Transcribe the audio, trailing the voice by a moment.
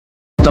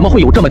怎么会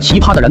有这么奇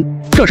葩的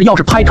人？这事要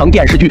是拍成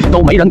电视剧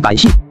都没人敢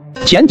信。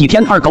前几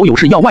天二狗有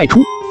事要外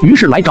出，于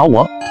是来找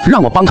我，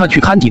让我帮他去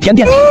看几天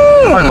店。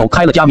二狗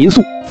开了家民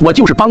宿，我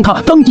就是帮他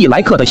登记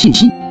来客的信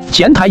息。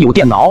前台有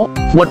电脑，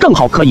我正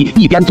好可以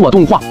一边做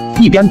动画，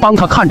一边帮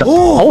他看着，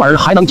偶尔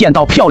还能见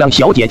到漂亮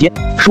小姐姐。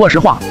说实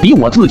话，比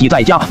我自己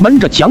在家闷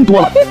着强多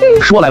了。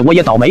说来我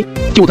也倒霉，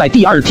就在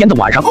第二天的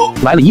晚上，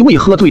来了一位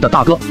喝醉的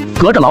大哥，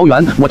隔着老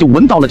远我就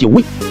闻到了酒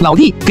味。老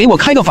弟，给我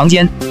开个房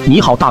间。你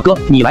好，大哥，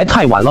你来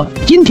太晚了，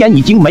今天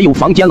已经没有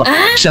房间了。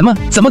什么？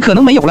怎么可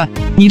能没有了？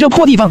你这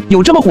破地方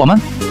有这么火吗？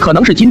可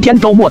能是今天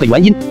周末的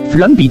原因，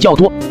人比较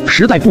多，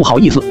实在不好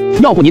意思，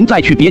要不您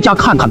再去别家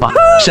看看吧。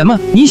什么？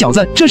你小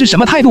子这是什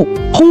么态度？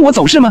轰我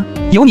走是吗？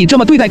有你这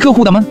么对待客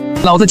户的吗？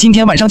老子今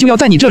天晚上就要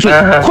在你这睡，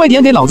快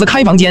点给老子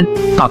开房间。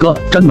大哥，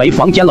真没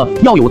房间了，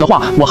要有的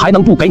话我还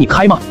能不给你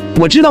开吗？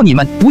我知道你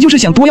们不就是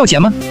想多要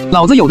钱吗？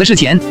老子有的是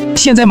钱，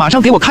现在马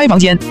上给我开房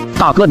间。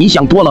大哥，你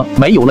想多了，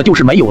没有了就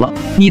是没有了。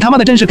你他妈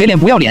的真是给脸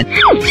不要脸！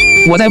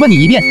我再问你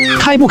一遍，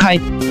开不开？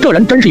这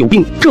人真是有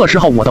病。这时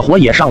候我的火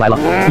也上来了，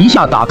一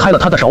下打开了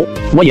他的手。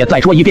我也再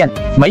说一遍，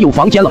没有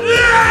房间了。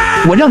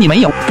我让你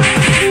没有。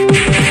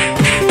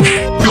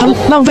哼，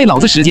浪费老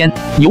子时间！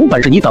有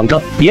本事你等着，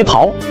别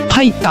跑！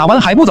呸！打完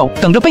还不走，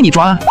等着被你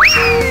抓！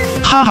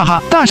哈哈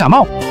哈，大傻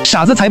帽，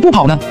傻子才不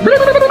跑呢！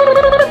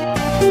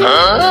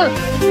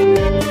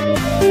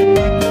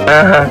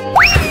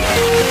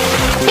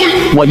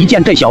我一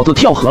见这小子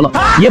跳河了，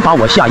也把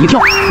我吓一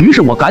跳，于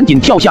是我赶紧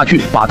跳下去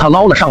把他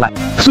捞了上来。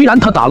虽然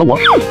他打了我，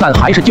但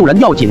还是救人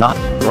要紧啊！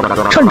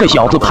趁这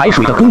小子排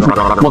水的功夫，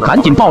我赶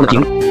紧报了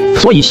警。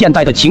所以现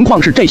在的情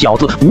况是，这小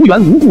子无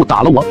缘无故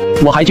打了我，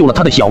我还救了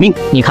他的小命。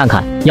你看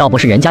看，要不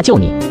是人家救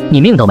你，你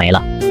命都没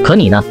了。可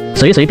你呢，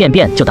随随便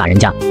便就打人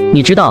家，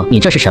你知道你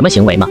这是什么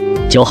行为吗？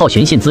酒后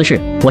寻衅滋事，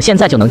我现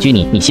在就能拘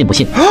你，你信不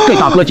信？这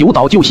大哥酒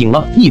倒就醒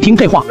了，一听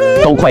这话，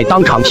都快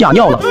当场吓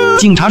尿了。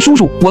警察叔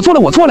叔，我错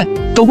了，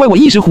都怪我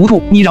一时糊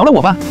涂，你饶了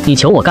我吧。你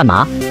求我干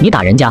嘛？你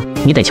打人家，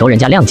你得求人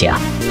家谅解啊。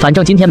反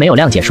正今天没有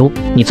谅解书，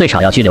你最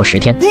少要拘留10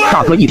天。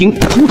大哥一听，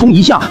扑通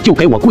一下就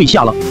给我跪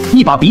下了，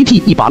一把鼻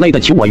涕一把泪的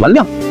求我原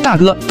谅。大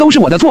哥，都是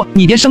我的错，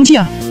你别生气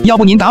啊，要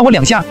不您打我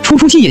2下出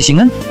气也行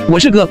啊。我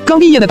是个刚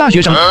毕业的大学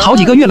生，好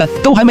几个月了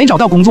都还没找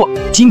到工作，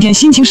今天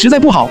心情实在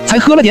不好，才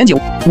喝了点酒，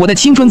我的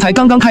青春才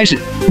刚刚开始，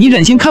你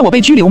忍心看我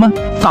被拘留吗？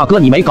大哥，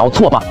你没搞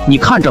错吧？你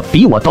看着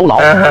比我都老，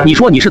你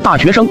说你是大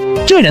学生，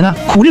这人啊，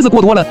苦日子过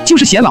多了就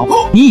是显老。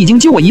你已经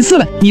救我1次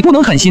了，你不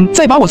能狠心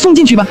再把我送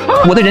进去吧？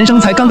我的人生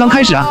才刚刚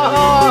开始啊。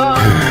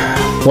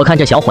我看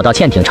这小伙道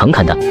歉挺诚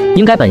恳的，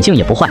应该本性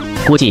也不坏，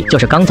估计就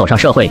是刚走上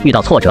社会遇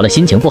到挫折了，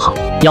心情不好，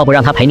要不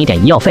让他赔你点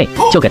医药费，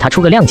就给他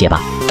出个谅解吧。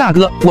大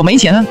哥，我没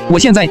钱啊，我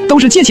现在都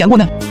是借钱过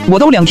呢，我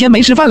都2天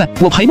没吃饭了，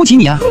我赔不起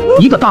你啊。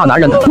一个大男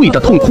人跪着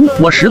痛哭，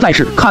我实在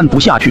是看不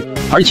下去，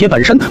而且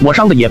本身我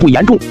伤的也不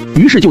严重，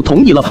于是就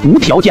同意了无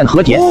条件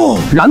和解，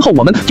然后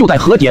我们就在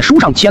和解书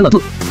上签了字。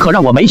可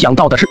让我没想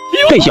到的是，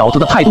这小子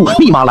的态度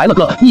立马来了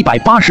个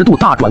180度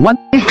大转弯，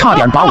差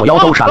点把我腰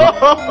都闪了。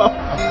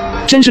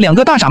真是2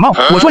个大傻帽，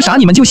我说啥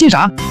你们就信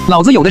啥，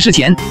老子有的是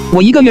钱，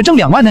我1个月挣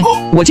2万呢，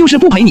我就是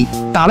不赔你，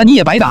打了你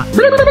也白打。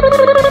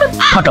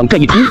他整这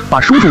一出，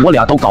把叔叔我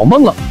俩都搞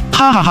懵了。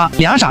哈哈哈，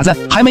俩傻子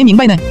还没明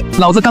白呢，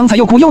老子刚才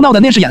又哭又闹的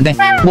那是演的，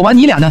我玩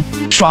你俩呢，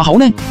耍猴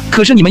呢，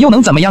可是你们又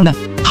能怎么样呢？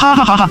哈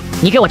哈哈哈！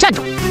你给我站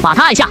住，把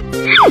他按下。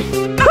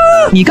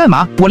你干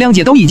嘛？我谅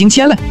解都已经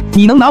签了，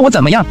你能拿我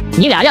怎么样？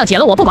你俩谅解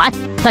了我不管，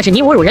但是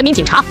你侮辱人民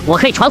警察，我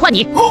可以传唤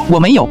你。我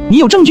没有，你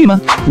有证据吗？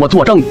我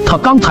作证，他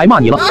刚才骂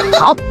你了。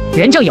好，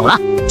人证有了，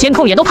监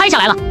控也都拍下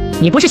来了。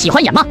你不是喜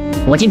欢演吗？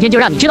我今天就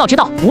让你知道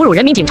侮辱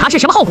人民警察是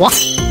什么后果。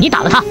你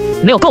打了他，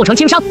没有构成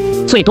轻伤，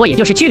最多也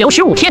就是拘留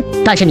15天，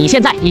但是你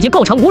现在已经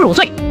构成侮辱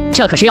罪，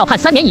这可是要判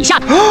3年以下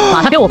的，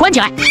把他给我关起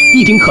来。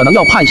一听可能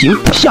要判刑，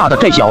吓得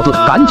这小子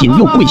赶紧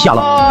又跪下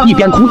了，一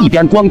边哭一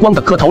边咣咣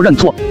的磕头认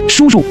错。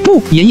叔叔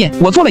不，爷爷，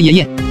我错了，爷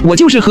爷，我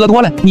就是喝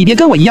多了，你别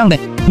跟我一样的，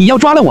你要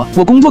抓了我，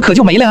我工作可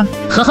就没了啊。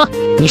呵呵，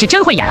你是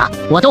真会演啊，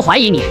我都怀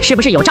疑你是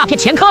不是有诈骗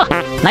前科了。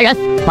来人，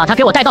把他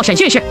给我带到审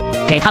讯室，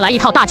给他来一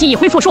套大记忆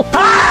恢复术。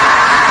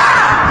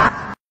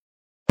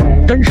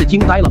真是惊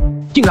呆了，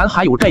竟然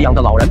还有这样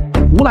的老人！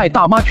无赖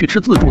大妈去吃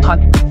自助餐，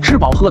吃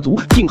饱喝足，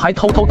竟还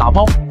偷偷打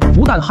包，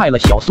不但害了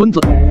小孙子，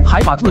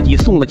还把自己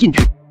送了进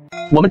去。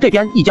我们这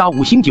边一家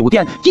5星酒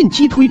店近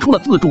期推出了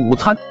自助午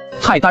餐，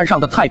菜单上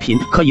的菜品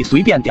可以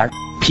随便点，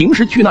平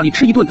时去那里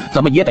吃一顿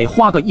怎么也得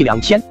花个1、2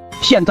千，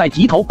现在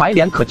急头白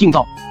脸可劲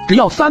造，只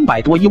要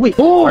300多一位，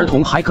儿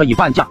童还可以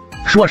半价。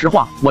说实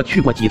话，我去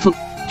过几次，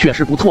确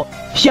实不错。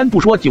先不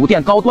说酒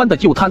店高端的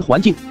就餐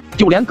环境，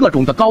就连各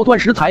种的高端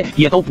食材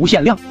也都不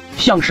限量，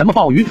像什么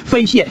鲍鱼、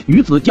飞蟹、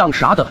鱼子酱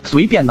啥的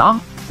随便拿。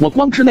我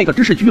光吃那个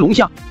芝士焗龙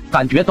虾，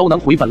感觉都能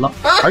回本了。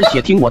而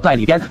且听我在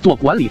里边做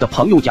管理的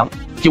朋友讲，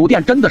酒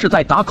店真的是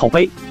在打口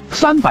碑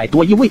，300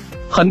多一位，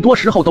很多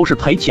时候都是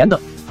赔钱的。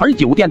而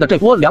酒店的这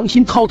波良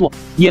心操作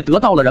也得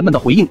到了人们的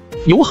回应，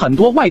有很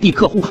多外地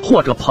客户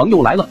或者朋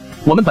友来了，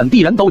我们本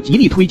地人都极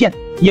力推荐，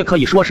也可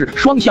以说是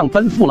双向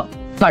奔赴了。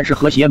但是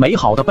和谐美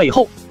好的背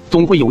后，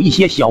总会有一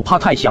些小趴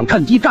太想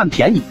趁机占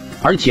便宜，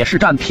而且是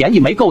占便宜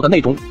没够的那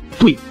种。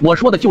对，我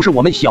说的就是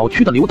我们小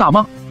区的刘大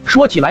妈。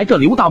说起来，这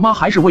刘大妈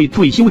还是位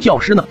退休教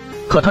师呢，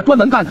可她专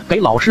门干给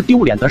老师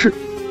丢脸的事，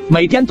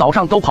每天早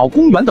上都跑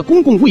公园的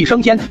公共卫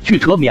生间去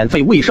扯免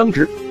费卫生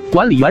纸。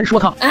管理员说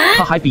她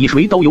还比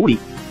谁都有理，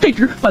这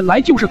纸本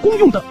来就是公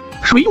用的，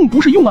谁用不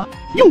是用啊？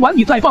用完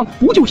你再放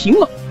不就行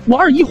了？我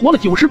二姨活了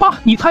98，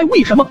你猜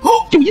为什么？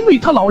就因为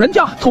她老人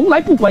家从来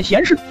不管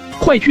闲事。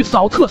快去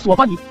扫厕所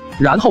吧你！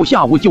然后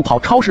下午就跑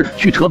超市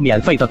去扯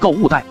免费的购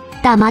物袋。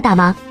大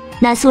妈，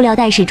那塑料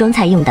袋是装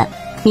菜用的，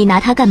你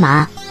拿它干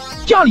嘛？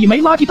家里没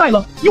垃圾袋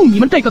了，用你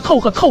们这个凑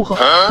合。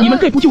你们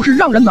这不就是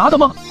让人拿的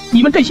吗？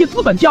你们这些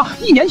资本家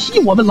一年吸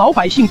我们老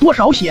百姓多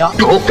少血啊？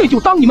这就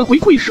当你们回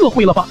馈社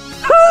会了吧。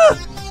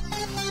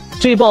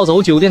这暴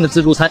走酒店的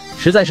自助餐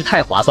实在是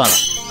太划算了，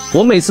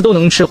我每次都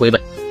能吃回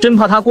本，真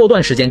怕它过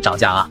段时间涨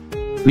价啊。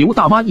刘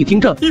大妈一听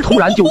这，突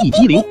然就一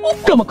激灵，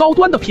这么高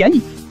端的便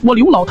宜，我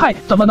刘老太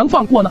怎么能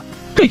放过呢？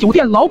这酒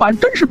店老板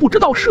真是不知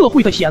道社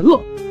会的险恶，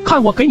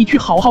看我给你去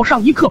好好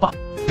上一课吧。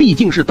毕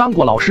竟是当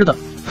过老师的，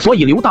所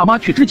以刘大妈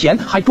去之前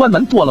还专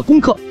门做了功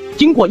课。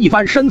经过一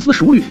番深思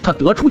熟虑，她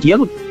得出结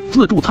论：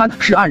自助餐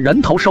是按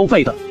人头收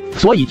费的，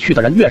所以去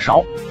的人越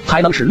少，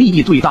才能使利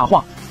益最大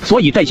化。所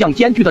以这项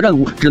艰巨的任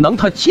务只能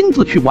她亲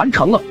自去完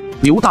成了。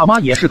刘大妈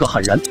也是个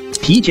狠人，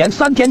提前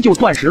3天就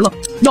断食了，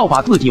要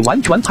把自己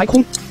完全排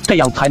空，这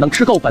样才能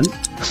吃够本。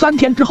3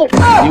天之后，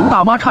刘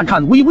大妈颤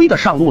颤巍巍的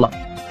上路了。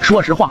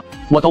说实话，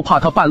我都怕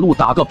她半路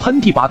打个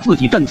喷嚏把自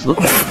己震死。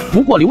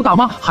不过刘大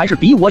妈还是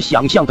比我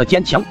想象的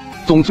坚强，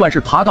总算是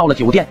爬到了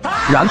酒店，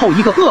然后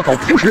一个恶狗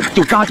扑食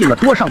就扎进了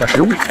桌上的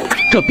食物。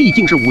这毕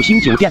竟是5星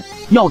酒店，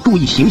要注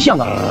意形象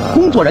啊！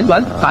工作人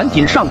员赶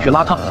紧上去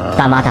拉她。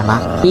大妈，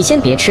你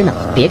先别吃呢。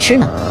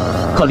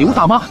可刘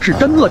大妈是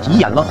真饿急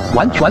眼了，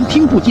完全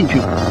听不进去。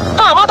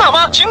大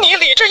妈，请你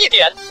理智一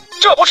点，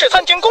这不是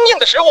餐厅供应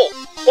的食物，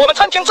我们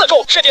餐厅自助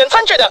是点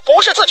餐制的，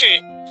不是自取。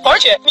而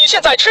且你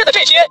现在吃的这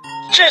些，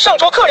是上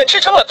桌客人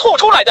吃撑了吐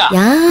出来的。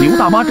刘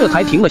大妈这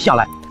才停了下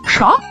来。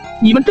啥？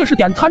你们这是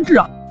点餐制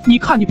啊？你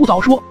看你不早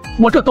说，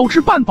我这都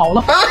吃半饱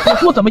了。我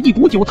说怎么一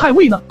股韭菜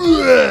味呢？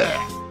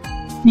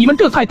你们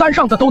这菜单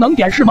上的都能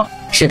点是吗？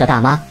是的，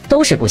大妈，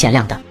都是不限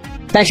量的，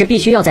但是必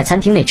须要在餐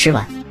厅内吃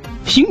完。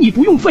行，你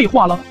不用废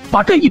话了，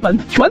把这一本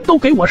全都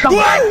给我上，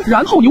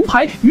然后牛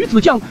排、鱼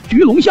子酱、焗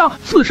龙虾、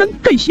刺身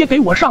这些给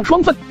我上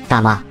双份。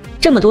大妈，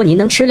这么多您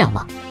能吃了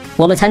吗？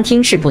我们餐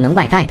厅是不能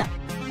外带的，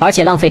而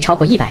且浪费超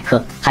过100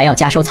克还要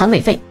加收餐位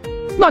费。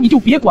那你就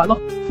别管了，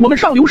我们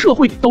上流社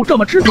会都这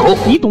么吃，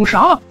你懂啥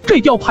啊？这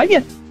叫排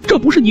面，这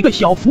不是你个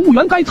小服务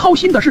员该操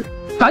心的事。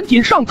赶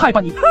紧上菜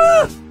吧你！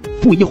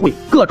不一会，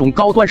各种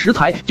高端食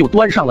材就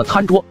端上了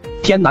餐桌，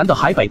天南的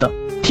海北的，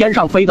天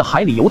上飞的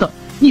海里游的，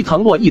一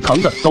层摞一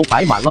层的都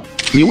摆满了。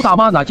刘大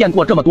妈哪见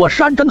过这么多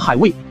山珍海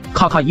味，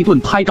咔咔一顿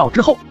拍照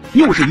之后，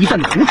又是一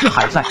阵胡吃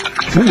海塞，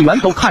服务员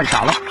都看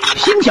傻了，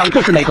心想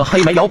这是哪个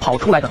黑煤窑跑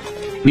出来的？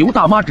刘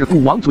大妈只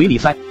顾往嘴里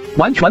塞，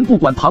完全不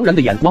管旁人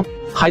的眼光，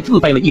还自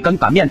备了一根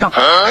擀面杖，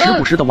时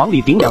不时的往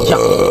里顶2下，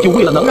就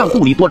为了能让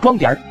肚里多装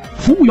点。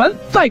服务员，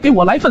再给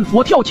我来份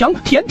佛跳墙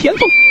甜甜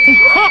凤。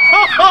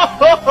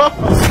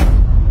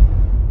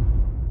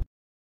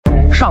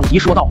上集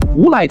说到，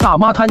无赖大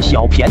妈贪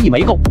小便宜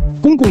没够，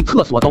公共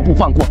厕所都不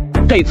放过。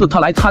这次她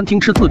来餐厅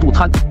吃自助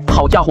餐，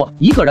好家伙，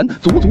一个人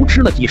足足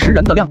吃了几十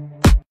人的量。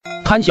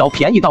贪小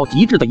便宜到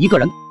极致的一个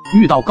人，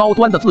遇到高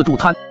端的自助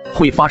餐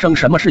会发生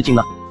什么事情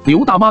呢？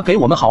刘大妈给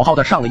我们好好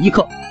的上了一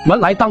课。原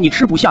来当你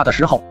吃不下的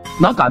时候，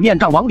拿擀面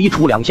杖往里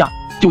杵2下，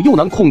就又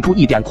能空出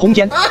一点空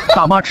间。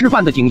大妈吃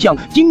饭的景象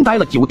惊呆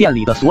了酒店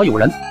里的所有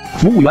人。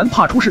服务员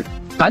怕出事，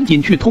赶紧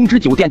去通知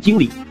酒店经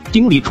理。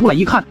经理出来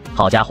一看，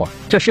好家伙，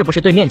这是不是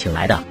对面请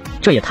来的？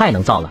这也太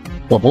能造了！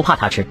我不怕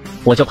他吃，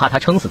我就怕他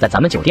撑死在咱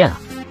们酒店啊！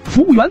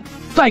服务员，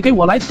再给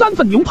我来3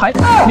份牛排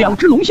，2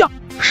只龙虾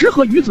，10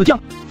盒鱼子酱。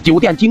酒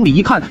店经理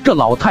一看这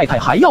老太太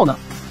还要呢，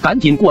赶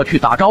紧过去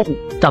打招呼：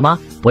大妈，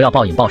不要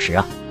暴饮暴食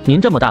啊！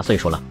您这么大岁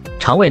数了，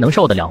肠胃能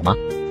受得了吗？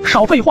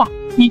少废话，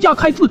你家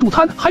开自助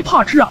餐还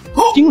怕吃啊？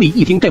经理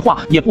一听这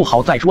话也不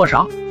好再说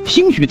啥，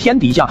兴许天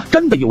底下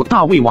真的有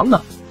大胃王呢，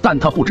但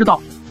他不知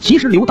道，其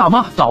实刘大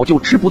妈早就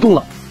吃不动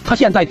了。他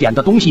现在点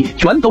的东西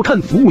全都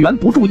趁服务员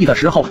不注意的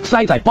时候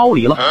塞在包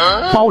里了，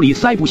包里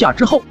塞不下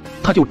之后，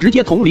他就直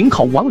接从领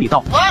口往里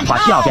倒，把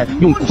下边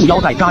用裤腰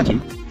带扎紧，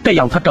这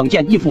样他整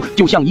件衣服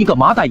就像一个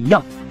麻袋一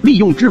样，利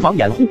用脂肪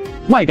掩护，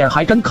外边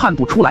还真看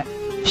不出来。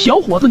小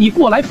伙子，你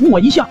过来扶我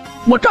一下，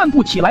我站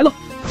不起来了。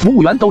服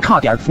务员都差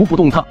点扶不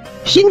动他，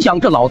心想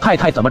这老太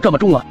太怎么这么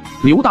重啊？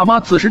刘大妈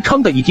此时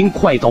撑得已经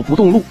快走不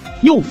动路，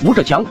又扶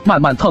着墙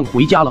慢慢蹭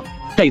回家了。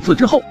这次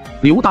之后，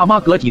刘大妈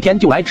隔几天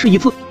就来吃一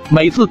次，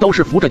每次都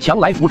是扶着墙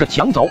来扶着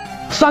墙走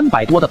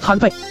，300多的餐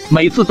费，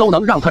每次都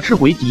能让她吃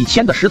回几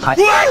千的食材。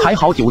还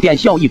好酒店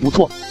效益不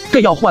错，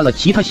这要换了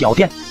其他小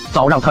店，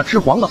早让她吃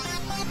黄了。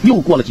又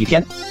过了几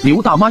天，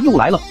刘大妈又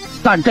来了，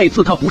但这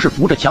次她不是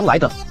扶着墙来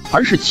的，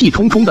而是气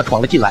冲冲的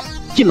闯了进来，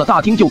进了大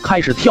厅就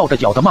开始跳着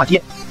脚的骂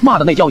街，骂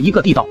的那叫一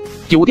个地道。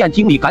酒店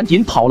经理赶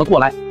紧跑了过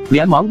来，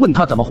连忙问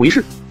他怎么回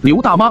事。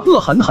刘大妈恶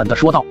狠狠地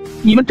说道：“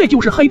你们这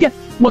就是黑店！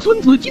我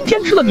孙子今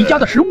天吃了你家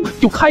的食物，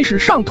就开始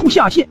上吐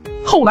下泻，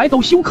后来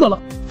都休克了，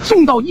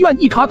送到医院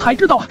一查才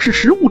知道是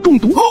食物中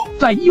毒，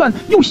在医院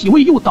又洗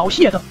胃又倒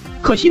泻的，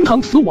可心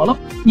疼死我了！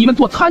你们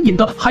做餐饮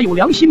的还有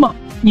良心吗？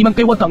你们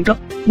给我等着，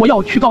我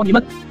要去告你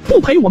们，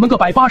不赔我们个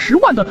180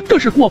万的，这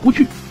是过不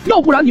去，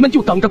要不然你们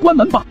就等着关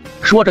门吧！”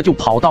说着就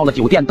跑到了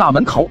酒店大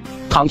门口，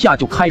躺下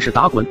就开始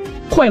打滚：“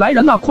快来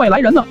人呐，快来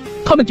人呐！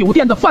他们酒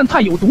店的饭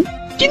菜有毒，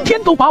今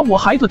天都把我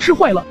孩子吃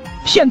坏了，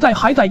现在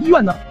还在医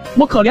院呢，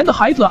我可怜的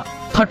孩子啊！”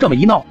他这么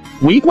一闹，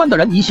围观的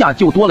人一下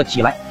就多了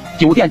起来。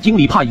酒店经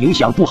理怕影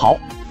响不好，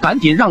赶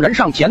紧让人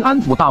上前安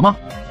抚大妈，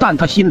但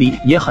他心里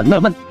也很纳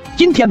闷，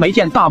今天没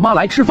见大妈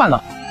来吃饭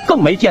了，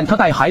更没见他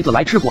带孩子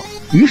来吃过，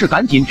于是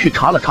赶紧去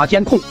查了查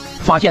监控，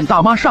发现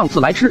大妈上次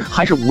来吃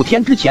还是5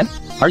天之前，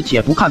而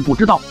且不看不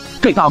知道，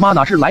这大妈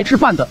哪是来吃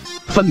饭的，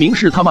分明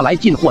是他妈来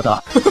进货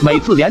的，每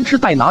次连吃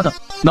带拿的，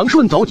能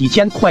顺走几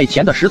千块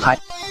钱的食材，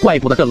怪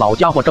不得这老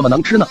家伙这么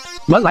能吃呢，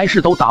原来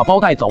是都打包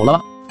带走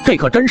了。这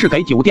可真是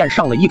给酒店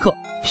上了一课，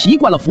习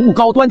惯了服务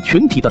高端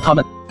群体的他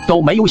们都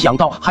没有想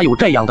到还有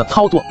这样的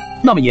操作。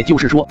那么也就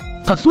是说，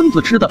他孙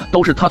子吃的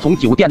都是他从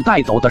酒店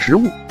带走的食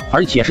物，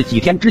而且是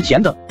几天之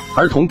前的，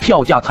儿童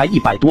票价才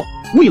100多，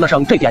为了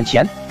省这点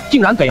钱，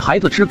竟然给孩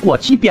子吃过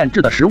期变质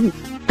的食物，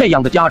这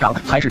样的家长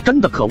才是真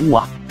的可恶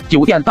啊！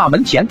酒店大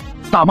门前，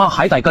大妈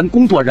还在跟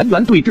工作人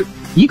员对峙，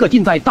一个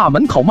劲在大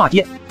门口骂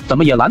街，怎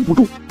么也拦不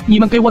住。你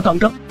们给我等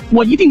着，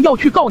我一定要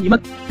去告你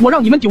们，我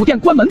让你们酒店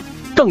关门！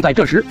正在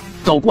这时，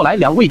走过来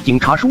2位警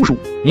察叔叔。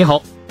你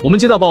好，我们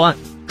接到报案，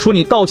说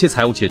你盗窃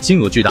财物且金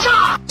额巨大，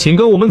请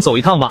跟我们走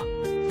一趟吧。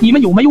你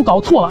们有没有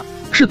搞错啊？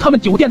是他们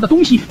酒店的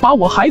东西把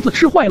我孩子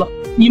吃坏了，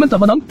你们怎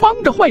么能帮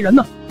着坏人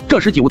呢？这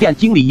时酒店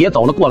经理也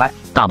走了过来。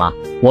大妈，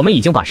我们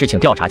已经把事情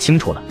调查清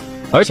楚了，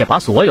而且把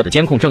所有的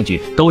监控证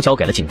据都交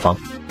给了警方。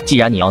既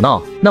然你要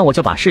闹，那我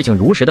就把事情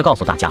如实的告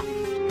诉大家。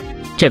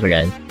这个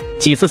人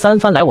几次3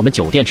番来我们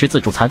酒店吃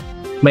自助餐，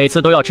每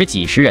次都要吃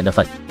几十人的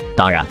份。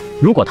当然，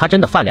如果他真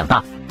的饭量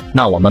大，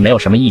那我们没有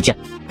什么意见。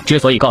之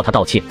所以告他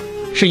盗窃，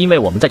是因为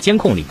我们在监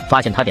控里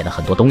发现他点的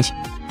很多东西，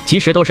其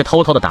实都是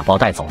偷偷的打包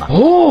带走了，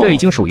这已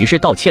经属于是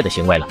盗窃的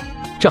行为了。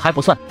这还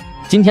不算，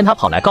今天他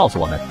跑来告诉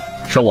我们，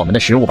说我们的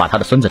食物把他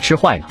的孙子吃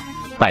坏了。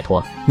拜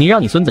托，你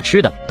让你孙子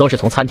吃的都是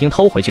从餐厅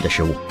偷回去的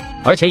食物，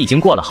而且已经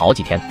过了好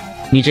几天，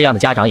你这样的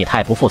家长也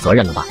太不负责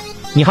任了吧？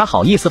你还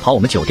好意思跑我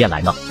们酒店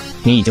来闹？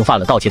你已经犯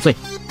了盗窃罪，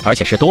而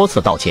且是多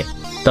次盗窃，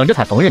等着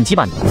踩缝纫机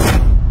吧你！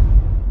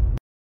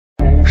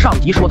上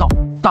集说到，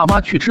大妈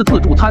去吃自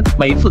助餐，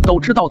每次都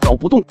吃到走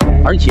不动，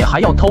而且还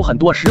要偷很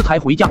多食材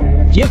回家，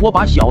结果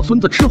把小孙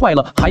子吃坏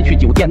了，还去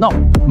酒店闹，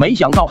没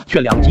想到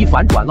却2极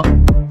反转了。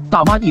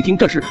大妈一听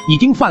这事已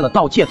经犯了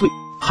盗窃罪，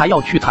还要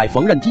去踩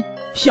缝纫机，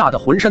吓得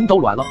浑身都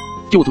软了，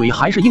就嘴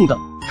还是硬的。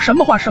什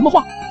么话什么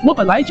话，我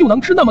本来就能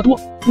吃那么多，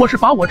我是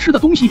把我吃的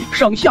东西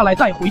省下来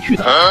带回去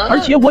的，而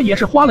且我也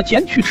是花了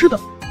钱去吃的，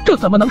这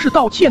怎么能是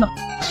盗窃呢？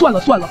算了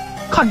算了，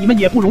看你们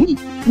也不容易，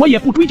我也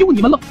不追究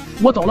你们了，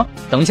我走了。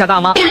等一下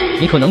大妈，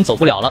你可能走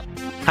不了了，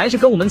还是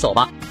跟我们走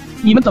吧。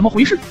你们怎么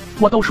回事？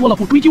我都说了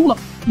不追究了，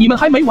你们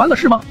还没完了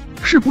是吗？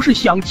是不是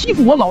想欺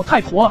负我老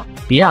太婆啊？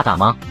别啊大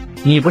妈，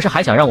你不是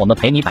还想让我们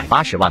赔你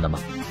180万的吗？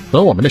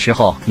讹我们的时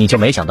候你就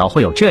没想到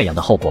会有这样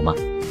的后果吗？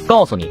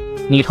告诉你，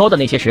你偷的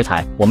那些食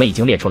材我们已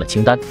经列出了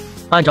清单，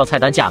按照菜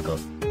单价格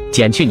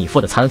减去你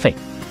付的餐费，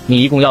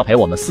你一共要赔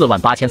我们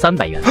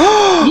48300元。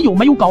你有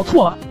没有搞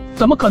错啊？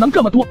怎么可能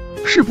这么多？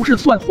是不是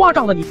算花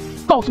账了你？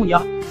告诉你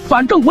啊，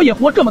反正我也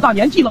活这么大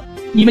年纪了，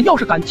你们要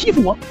是敢欺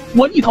负我，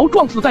我一头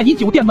撞死在你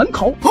酒店门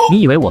口。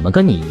你以为我们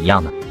跟你一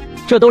样呢？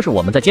这都是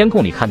我们在监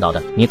控里看到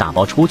的你打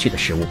包出去的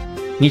食物，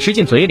你吃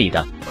进嘴里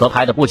的和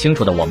拍的不清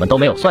楚的我们都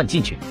没有算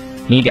进去，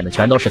你点的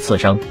全都是刺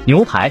身、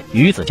牛排、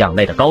鱼子酱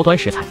类的高端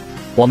食材，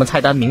我们菜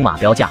单明码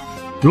标价，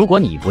如果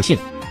你不信，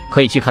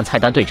可以去看菜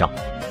单对照。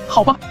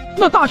好吧，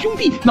那大兄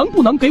弟能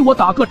不能给我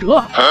打个折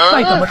啊？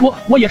再怎么说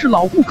我也是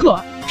老顾客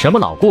啊。什么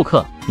老顾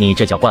客？你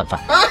这叫惯犯，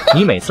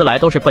你每次来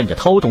都是奔着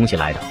偷东西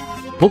来的。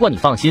不过你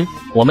放心，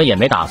我们也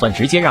没打算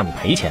直接让你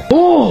赔钱。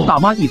大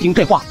妈一听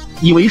这话，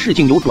以为事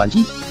情有转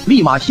机，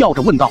立马笑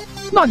着问道：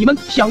那你们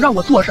想让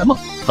我做什么？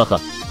呵呵，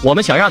我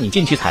们想让你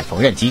进去踩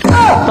缝纫机，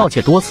盗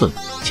窃多次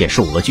且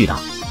数额巨大，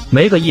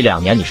没个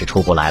1-2年你是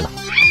出不来了。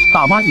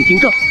大妈一听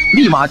这，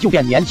立马就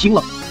变年轻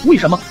了。为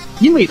什么？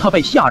因为她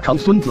被吓成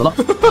孙子了。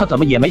她怎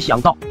么也没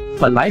想到，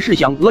本来是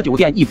想讹酒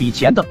店一笔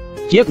钱的，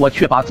结果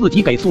却把自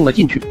己给送了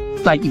进去。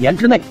在1年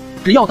之内，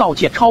只要盗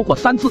窃超过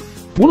3次，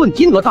不论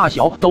金额大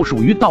小都属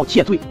于盗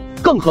窃罪。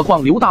更何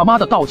况刘大妈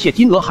的盗窃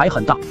金额还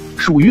很大，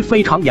属于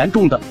非常严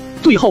重的，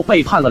最后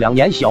被判了2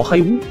年小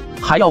黑屋，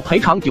还要赔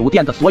偿酒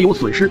店的所有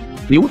损失。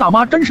刘大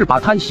妈真是把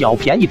贪小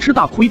便宜吃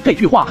大亏这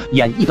句话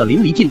演绎的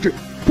淋漓尽致，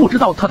不知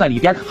道她在里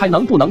边还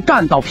能不能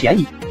占到便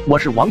宜。我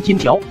是王金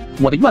条，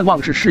我的愿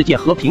望是世界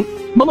和平，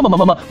么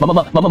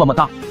么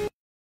哒。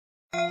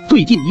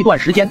最近一段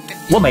时间，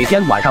我每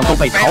天晚上都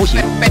被吵醒，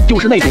就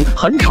是那种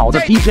很吵的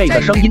DJ 的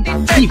声音。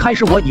一开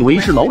始我以为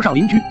是楼上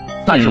邻居，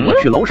但是我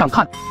去楼上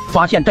看，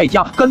发现这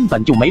家根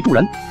本就没住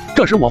人。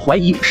这时我怀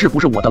疑是不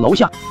是我的楼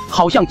下，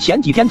好像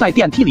前几天在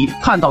电梯里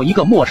看到一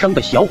个陌生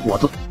的小伙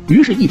子。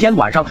于是，一天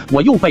晚上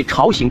我又被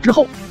吵醒之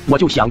后，我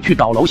就想去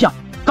找楼下。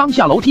刚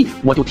下楼梯，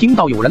我就听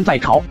到有人在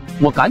吵，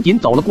我赶紧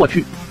走了过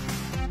去。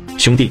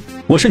兄弟，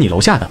我是你楼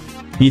下的，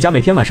你家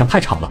每天晚上太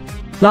吵了，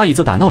拉椅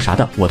子打闹啥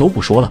的我都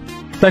不说了，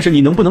但是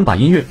你能不能把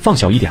音乐放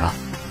小一点啊？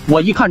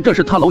我一看这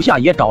是他楼下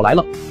也找来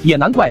了，也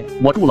难怪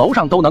我住楼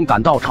上都能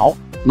感到吵，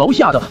楼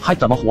下的还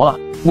怎么活啊？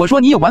我说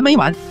你有完没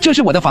完？这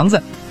是我的房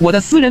子，我的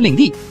私人领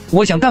地，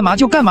我想干嘛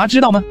就干嘛，知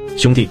道吗？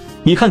兄弟，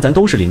你看咱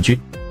都是邻居，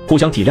互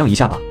相体谅一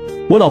下吧。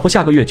我老婆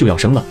下个月就要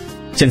生了，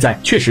现在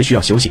确实需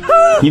要休息，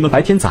你们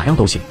白天咋样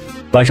都行，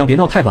晚上别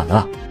闹太晚了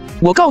啊。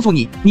我告诉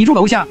你，你住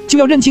楼下就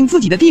要认清自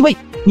己的地位，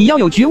你要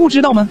有觉悟，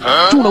知道吗？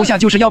住楼下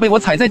就是要被我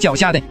踩在脚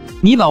下的。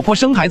你老婆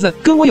生孩子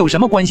跟我有什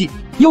么关系？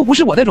又不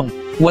是我的种，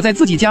我在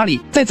自己家里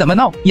再怎么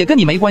闹也跟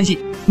你没关系。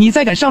你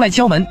再敢上来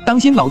敲门，当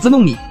心老子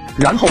弄你！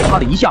然后啪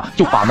的一下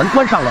就把门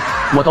关上了，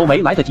我都没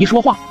来得及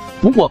说话。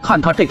不过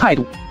看他这态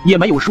度，也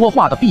没有说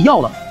话的必要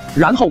了。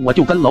然后我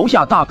就跟楼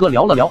下大哥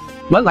聊了聊，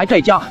原来这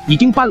家已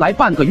经搬来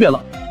半个月了，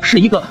是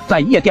一个在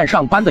夜店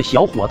上班的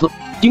小伙子，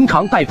经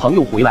常带朋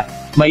友回来，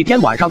每天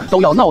晚上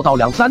都要闹到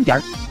2、3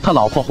点。他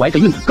老婆怀着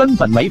孕，根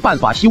本没办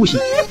法休息。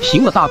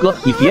行了，大哥，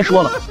你别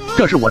说了，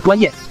这是我专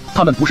业。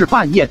他们不是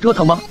半夜折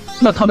腾吗？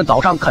那他们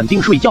早上肯定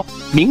睡觉。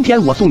明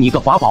天我送你个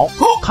法宝，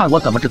看我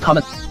怎么治他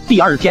们。第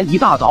二天一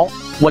大早，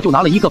我就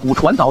拿了一个骨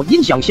传导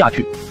音响下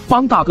去，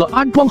帮大哥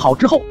安装好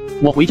之后，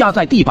我回家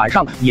在地板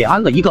上也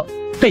安了一个，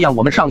这样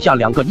我们上下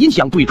2个音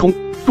响对冲，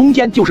中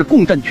间就是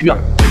共振区啊。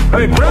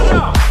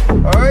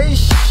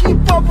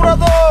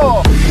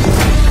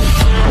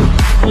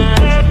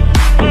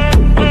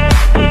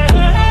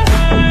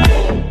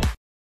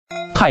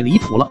太离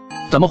谱了，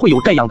怎么会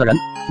有这样的人？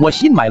我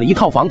新买了一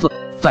套房子，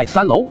在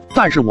3楼，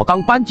但是我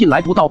刚搬进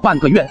来不到半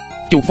个月，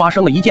就发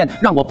生了一件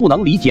让我不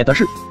能理解的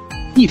事。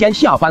一天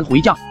下班回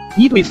家，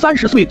一对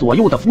30岁左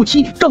右的夫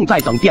妻正在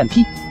等电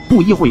梯，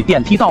不一会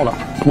电梯到了，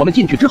我们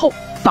进去之后，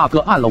大哥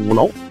按了5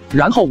楼，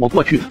然后我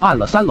过去按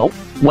了3楼，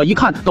我一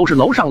看都是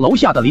楼上楼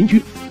下的邻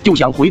居，就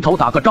想回头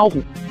打个招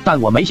呼，但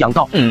我没想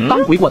到，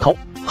刚回过头，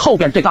后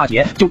边这大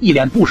姐就一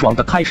脸不爽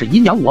的开始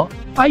阴阳我。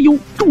哎呦，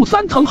住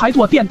3层还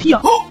坐电梯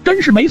啊，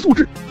真是没素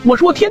质！我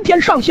说天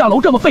天上下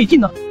楼这么费劲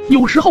呢，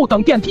有时候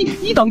等电梯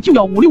一等就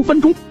要5、6分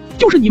钟，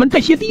就是你们这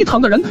些低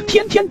层的人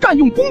天天占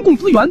用公共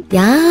资源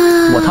呀！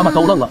我他妈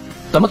都愣了，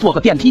怎么坐个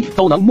电梯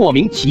都能莫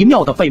名其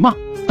妙的被骂？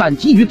但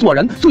基于做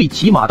人最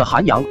起码的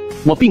涵养，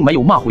我并没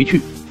有骂回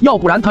去，要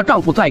不然她丈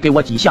夫再给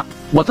我几下，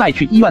我再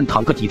去医院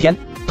躺个几天，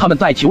他们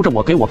再求着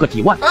我给我个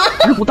几万，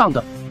值不当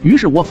的。于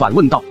是我反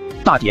问道：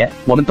大姐，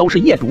我们都是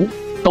业主，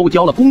都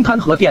交了公摊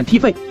和电梯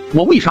费，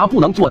我为啥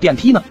不能坐电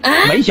梯呢？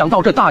没想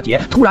到这大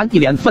姐突然一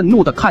脸愤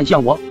怒地看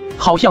向我，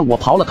好像我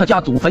刨了她家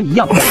祖坟一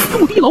样。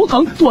住低楼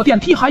层坐电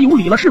梯还有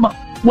理了是吗？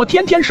我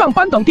天天上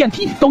班等电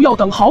梯都要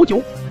等好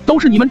久，都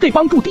是你们这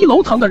帮住低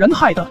楼层的人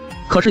害的。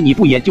可是你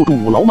不也就住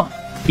5楼吗？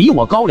比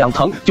我高2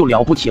层就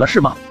了不起了是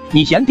吗？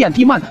你嫌电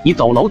梯慢，你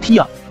走楼梯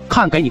啊，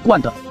看给你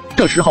惯的。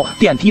这时候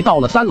电梯到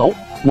了3楼，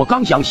我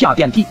刚想下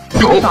电梯，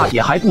这大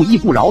姐还不依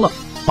不饶了，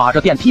把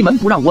着电梯门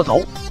不让我走。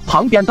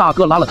旁边大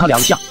哥拉了他2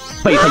下，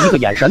被他一个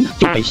眼神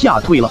就给吓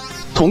退了。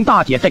从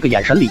大姐这个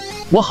眼神里，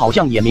我好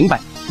像也明白，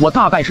我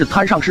大概是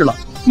摊上事了。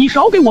你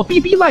少给我逼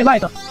逼赖赖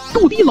的，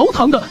住低楼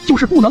层的就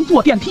是不能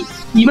坐电梯，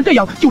你们这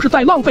样就是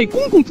在浪费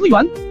公共资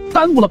源，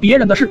耽误了别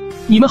人的事，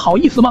你们好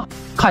意思吗？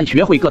看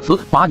学会个词，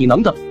把你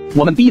能的。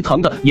我们低层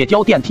的也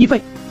交电梯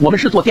费，我们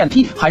是坐电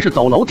梯还是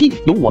走楼梯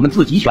由我们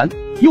自己选，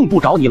用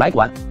不着你来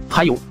管。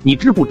还有，你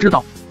知不知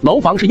道楼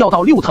房是要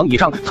到6层以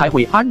上才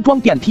会安装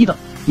电梯的，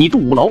你住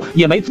5楼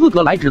也没资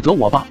格来指责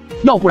我吧？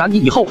要不然你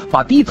以后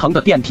把低层的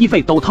电梯费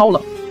都掏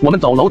了，我们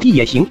走楼梯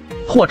也行，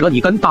或者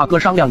你跟大哥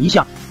商量一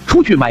下，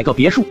出去买个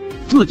别墅，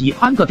自己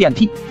安个电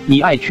梯，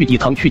你爱去几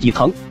层去几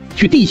层，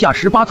去地下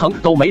18层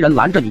都没人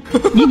拦着你。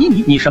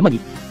你什么你？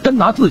真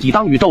拿自己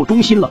当宇宙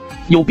中心了？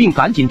有病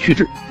赶紧去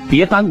治，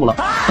别耽误了。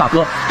大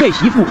哥，这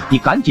媳妇你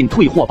赶紧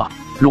退货吧，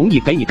容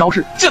易给你招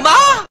事。怎么？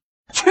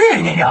去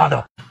你丫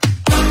的！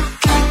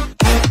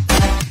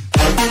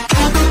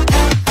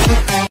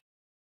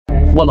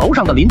我楼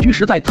上的邻居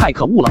实在太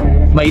可恶了，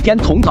每天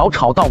从早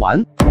吵到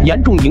晚，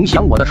严重影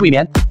响我的睡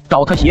眠。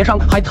找他协商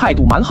还态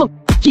度蛮横，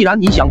既然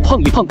你想碰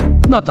一碰，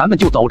那咱们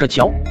就走着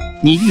瞧。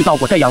你遇到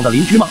过这样的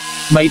邻居吗？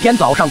每天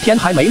早上天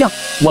还没亮，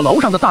我楼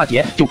上的大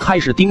姐就开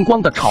始叮咣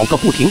的吵个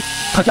不停。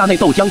她家那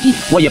豆浆机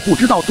我也不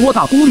知道多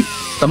大功率，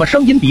怎么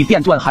声音比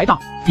电钻还大？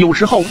有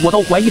时候我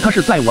都怀疑她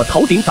是在我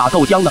头顶打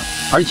豆浆呢。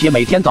而且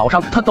每天早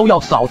上她都要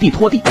扫地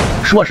拖地。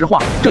说实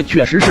话，这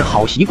确实是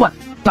好习惯。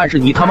但是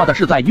你他妈的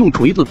是在用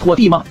锤子拖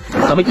地吗？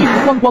怎么一直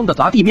咣咣的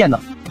砸地面呢？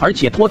而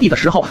且拖地的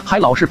时候还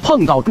老是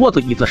碰到桌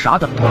子椅子啥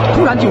的，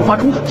突然就发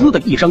出滋的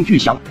一声巨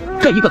响。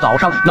这一个早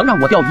上能让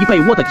我掉一被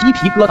窝的鸡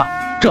皮疙瘩。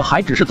这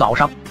还只是早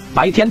上，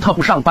白天他不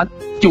上班，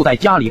就在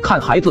家里看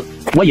孩子。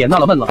我也纳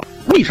了闷了，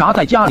为啥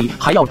在家里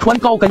还要穿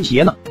高跟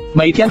鞋呢？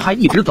每天还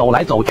一直走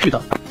来走去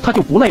的，他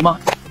就不累吗？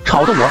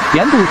吵得我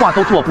连动画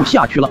都做不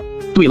下去了。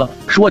对了，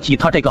说起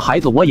他这个孩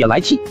子我也来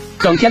气，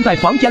整天在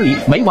房间里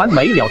没完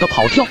没了的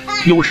跑跳，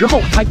有时候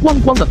还咣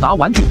咣的砸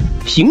玩具。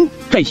行，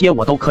这些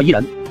我都可以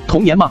忍。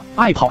童年嘛，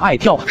爱跑爱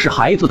跳是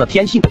孩子的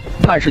天性，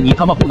但是你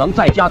他妈不能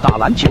在家打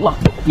篮球啊！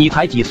你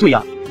才几岁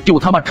啊，就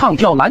他妈唱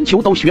跳篮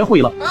球都学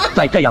会了，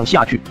再这样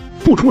下去，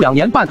不出2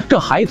年半，这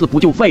孩子不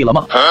就废了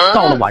吗？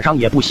到了晚上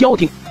也不消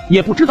停，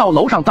也不知道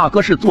楼上大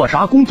哥是做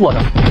啥工作的，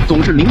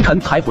总是凌晨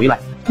才回来，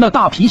那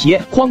大皮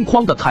鞋哐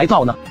哐的才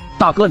造呢。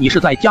大哥，你是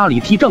在家里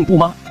踢正步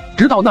吗？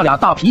直到那俩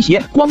大皮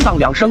鞋咣当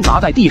2声砸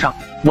在地上，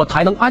我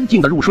才能安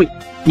静的入睡。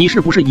你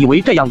是不是以为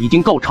这样已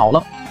经够吵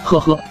了？呵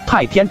呵，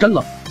太天真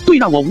了。最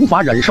让我无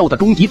法忍受的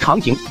终极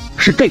场景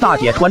是这大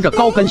姐穿着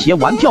高跟鞋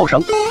玩跳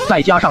绳，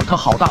再加上她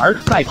好大儿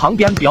在旁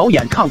边表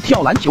演唱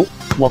跳篮球，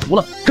我服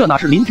了，这哪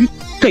是邻居，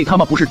这他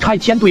妈不是拆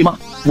迁队吗？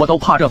我都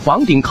怕这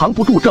房顶扛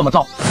不住这么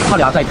造，他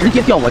俩再直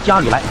接调我家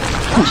里来。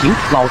不行，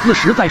老子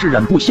实在是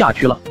忍不下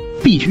去了，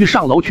必须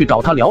上楼去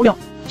找他聊聊。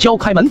敲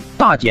开门，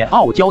大姐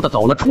傲娇的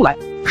走了出来。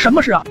什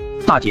么事啊？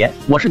大姐，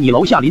我是你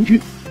楼下邻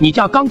居，你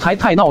家刚才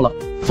太闹了，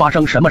发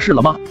生什么事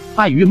了吗？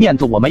碍于面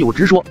子我没有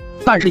直说，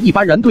但是一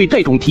般人对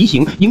这种提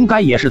醒应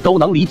该也是都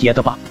能理解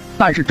的吧。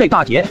但是这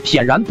大姐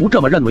显然不这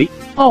么认为。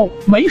哦，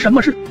没什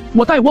么事，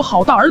我带我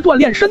好大儿锻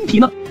炼身体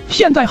呢，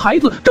现在孩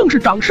子正是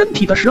长身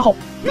体的时候，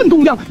运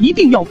动量一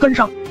定要跟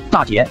上。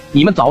大姐，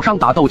你们早上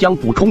打豆浆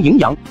补充营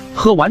养，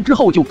喝完之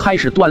后就开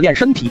始锻炼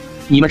身体，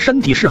你们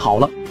身体是好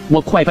了，我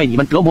快被你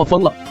们折磨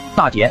疯了。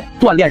大姐，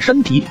锻炼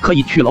身体可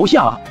以去楼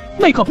下啊。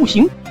那可不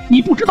行，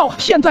你不知道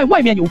现在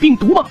外面有病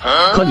毒吗？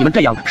可你们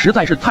这样实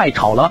在是太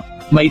吵了，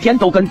每天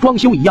都跟装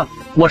修一样，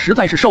我实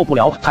在是受不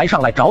了才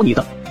上来找你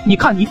的。你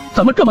看你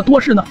怎么这么多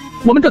事呢？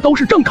我们这都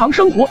是正常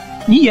生活，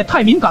你也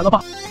太敏感了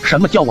吧？什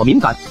么叫我敏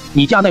感？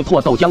你家那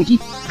破豆浆机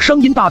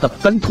声音大的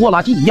跟拖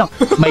拉机一样，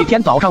每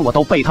天早上我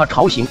都被它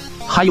吵醒。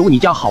还有你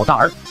家好大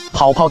儿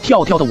跑跑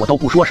跳跳的我都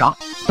不说啥，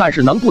但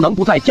是能不能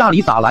不在家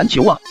里打篮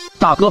球啊？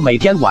大哥每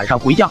天晚上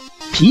回家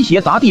皮鞋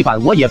砸地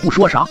板我也不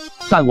说啥，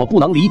但我不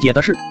能理解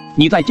的是，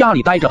你在家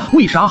里待着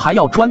为啥还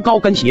要穿高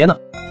跟鞋呢？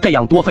这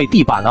样多费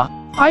地板啊！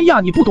哎呀，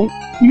你不懂，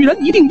女人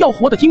一定要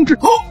活得精致，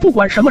不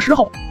管什么时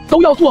候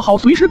都要做好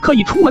随时可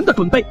以出门的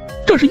准备，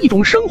这是一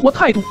种生活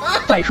态度。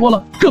再说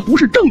了，这不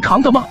是正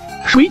常的吗？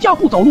谁家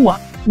不走路啊？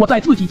我在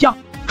自己家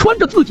穿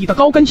着自己的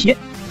高跟鞋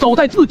走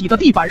在自己的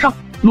地板上，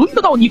轮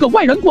得到你个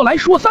外人过来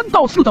说3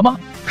道4的吗？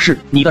是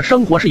你的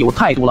生活是有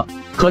态度了，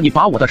可你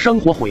把我的生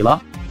活毁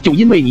了。就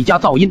因为你家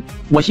噪音，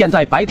我现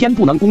在白天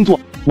不能工作，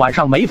晚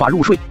上没法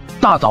入睡，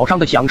大早上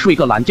的想睡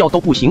个懒觉都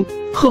不行。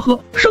呵呵，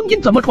声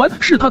音怎么传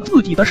是他自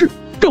己的事，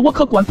这我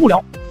可管不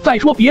了。再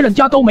说别人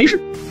家都没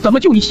事，怎么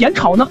就你嫌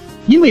吵呢？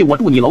因为我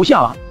住你楼下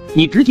啊，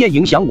你直接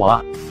影响我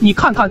啊！你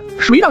看看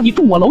谁让你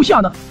住我楼下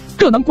呢？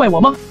这能怪我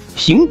吗？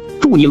行，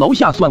住你楼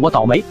下算我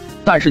倒霉，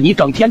但是你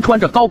整天穿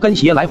着高跟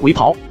鞋来回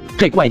跑，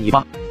这怪你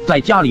吧？在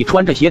家里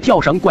穿着鞋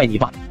跳绳怪你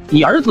吧？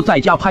你儿子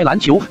在家拍篮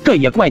球，这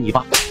也怪你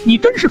吧？你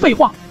真是废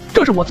话，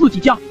这是我自己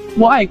家，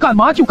我爱干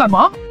嘛就干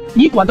嘛，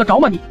你管得着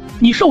吗你？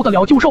你受得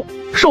了就受，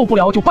受不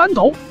了就搬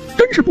走，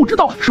真是不知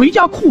道谁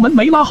家库门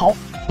没拉好，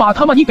把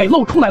他妈你给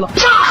露出来了。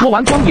说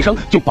完咣一声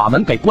就把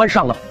门给关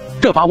上了，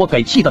这把我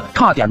给气得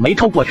差点没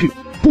抽过去。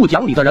不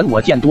讲理的人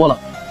我见多了，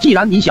既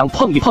然你想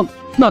碰一碰，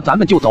那咱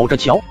们就走着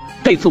瞧。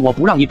这次我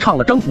不让你唱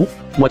了征服，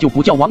我就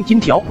不叫王金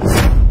条。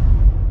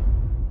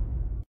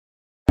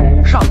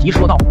上集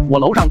说到，我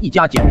楼上一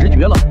家简直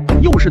绝了，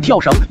又是跳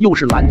绳又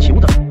是篮球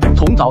的，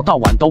从早到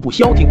晚都不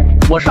消停。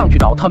我上去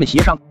找他们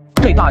协商，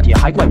这大姐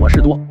还怪我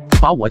事多，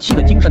把我气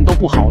得精神都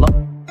不好了。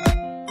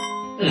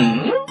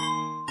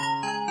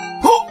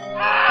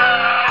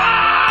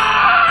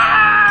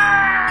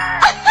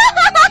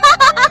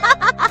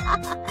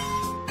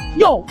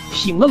哟，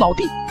醒了老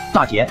弟！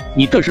大姐，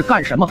你这是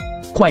干什么？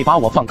快把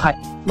我放开！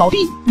老弟，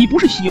你不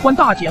是喜欢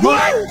大姐吗？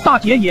大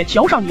姐也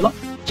瞧上你了，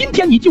今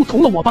天你就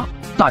从了我吧。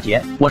大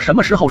姐，我什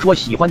么时候说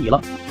喜欢你了？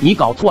你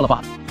搞错了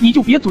吧？你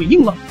就别嘴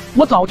硬了，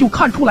我早就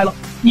看出来了，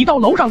你到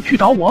楼上去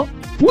找我，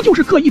不就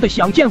是刻意的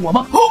想见我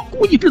吗？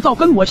故意制造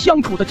跟我相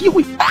处的机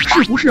会，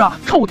是不是啊，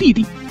臭弟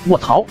弟？我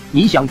操，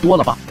你想多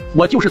了吧？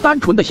我就是单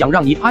纯的想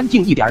让你安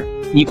静一点，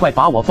你快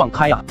把我放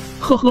开啊！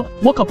呵呵，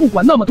我可不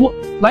管那么多，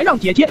来让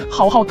姐姐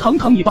好好疼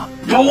疼你吧。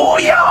不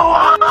要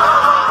啊！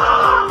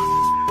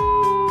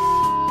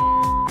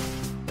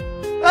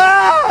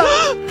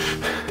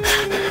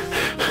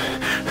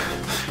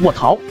我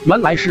操，原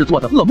来是做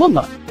的噩梦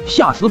啊，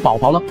吓死宝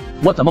宝了！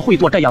我怎么会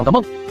做这样的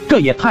梦？这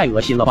也太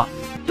恶心了吧！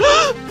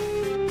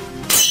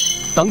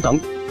等等，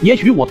也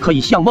许我可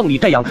以像梦里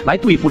这样来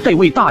对付这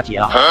位大姐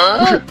啊！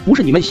不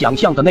是你们想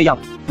象的那样，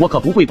我可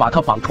不会把她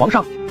绑床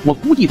上，我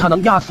估计她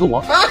能压死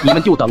我，你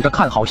们就等着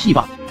看好戏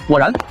吧。果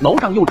然，楼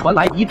上又传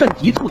来一阵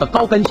急促的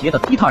高跟鞋的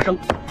踢踏声，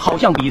好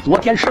像比昨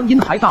天声音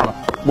还大了。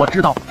我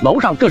知道楼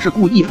上这是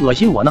故意恶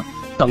心我呢。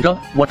等着，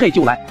我这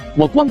就来！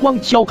我咣咣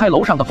敲开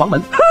楼上的房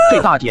门，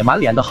这大姐满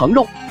脸的横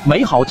肉，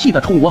没好气的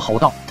冲我吼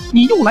道：“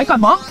你又来干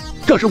嘛？”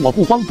这时我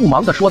不慌不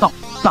忙的说道：“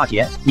大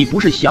姐，你不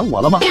是想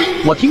我了吗？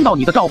我听到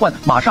你的召唤，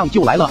马上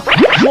就来了。”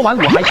说完，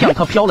我还向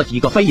她飘了几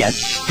个飞眼，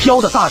飘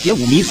的大姐5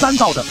迷3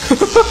道的。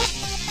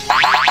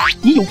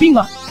你有病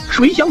啊！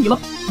谁想你了？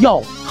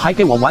哟，还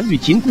给我玩欲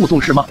擒故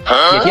纵是吗？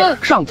姐姐，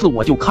上次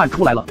我就看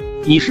出来了，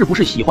你是不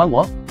是喜欢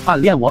我，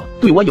暗恋我，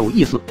对我有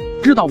意思？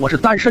知道我是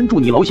单身住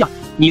你楼下，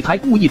你才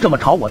故意这么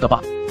吵我的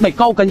吧？那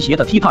高跟鞋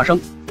的踢踏声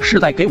是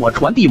在给我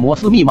传递摩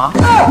斯密码，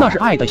那是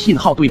爱的信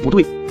号，对不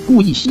对？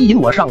故意吸引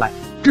我上来，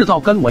制造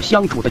跟我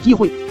相处的机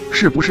会，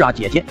是不是啊？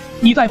姐姐，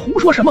你在胡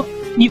说什么？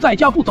你在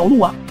家不走路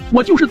啊？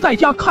我就是在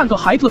家看个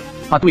孩子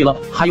啊。对了，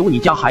还有你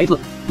家孩子，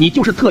你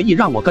就是特意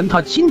让我跟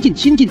他亲近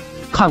亲近，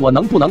看我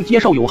能不能接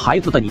受有孩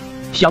子的你，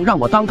想让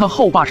我当他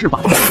后爸是吧？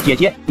姐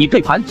姐，你这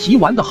盘棋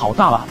玩得好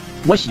大啊，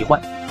我喜欢。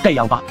这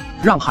样吧，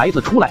让孩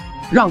子出来，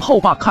让后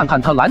爸看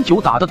看他篮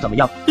球打得怎么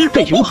样。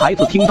这熊孩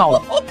子听到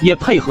了，也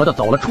配合的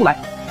走了出来，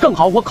正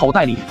好我口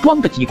袋里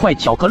装着几块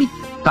巧克力，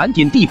赶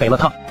紧递给了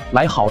他。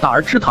来，好大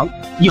儿吃糖，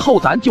以后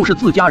咱就是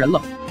自家人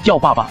了，叫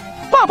爸爸。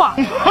爸爸，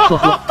呵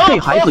呵，这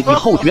孩子以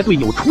后绝对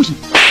有出息。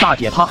大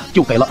姐啪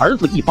就给了儿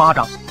子一巴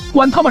掌，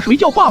管他妈谁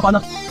叫爸爸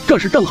呢？这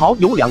时正好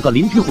有2个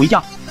邻居回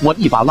家，我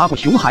一把拉过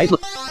熊孩子，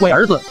乖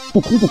儿子，不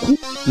哭不哭，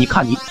你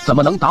看你怎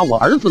么能打我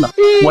儿子呢？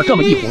我这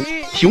么一哄，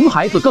熊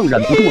孩子更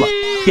忍不住了，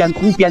边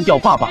哭边叫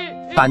爸爸，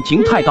感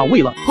情太到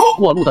位了。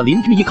过路的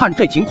邻居一看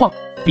这情况，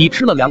比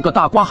吃了2个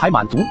大瓜还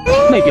满足，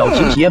那表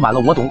情写满了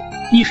我懂。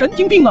你神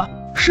经病啊，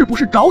是不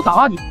是找打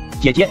啊你？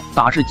姐姐，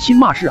打是亲，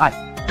骂是爱，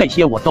这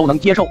些我都能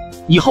接受，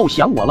以后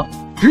想我了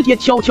直接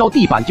敲敲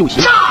地板就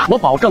行，我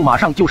保证马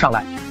上就上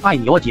来。爱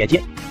你哦姐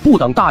姐。不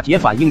等大姐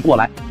反应过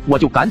来，我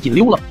就赶紧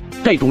溜了。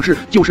这种事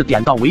就是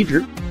点到为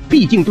止，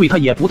毕竟对他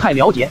也不太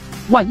了解，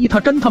万一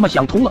他真他妈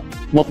想通了，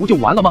我不就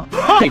完了吗？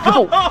这之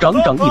后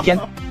整整1天，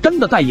真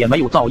的再也没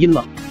有噪音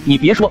了。你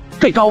别说，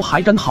这招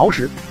还真好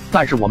使，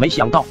但是我没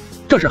想到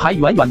这事还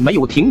远远没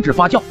有停止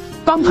发酵。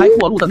刚才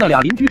过路的那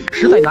俩邻居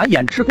实在难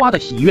掩吃瓜的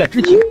喜悦之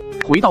情，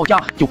回到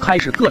家就开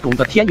始各种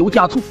的添油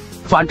加醋。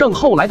反正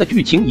后来的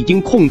剧情已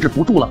经控制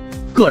不住了，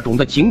各种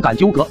的情感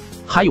纠葛，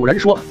还有人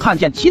说看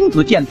见亲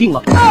子鉴定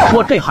了，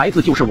说这孩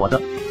子就是我的，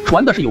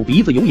传的是有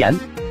鼻子有眼。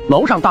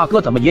楼上大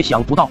哥怎么也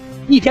想不到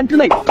，1天之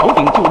内头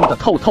顶就绿得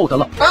透透的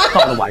了。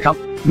到了晚上，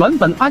原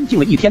本安静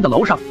了1天的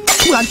楼上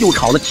突然就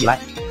吵了起来，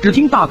只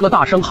听大哥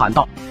大声喊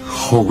道：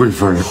好贵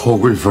分，好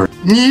贵分，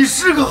你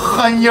是个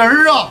狠人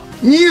啊，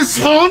你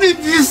藏的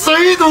比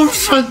谁都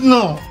深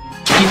呢。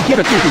紧接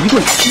着就是一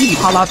顿噼里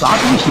啪啦砸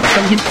东西的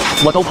声音，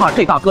我都怕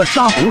这大哥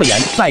杀红了眼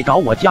再找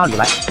我家里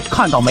来。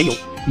看到没有，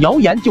谣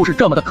言就是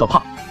这么的可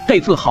怕，这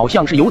次好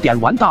像是有点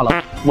完大了，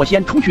我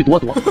先出去躲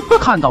躲。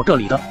看到这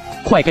里的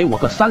快给我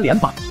个3连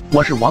吧，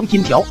我是王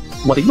金条，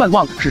我的愿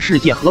望是世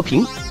界和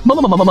平，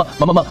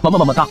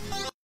么哒。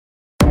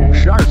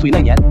12岁那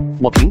年，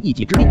我凭一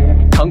己之力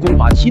成功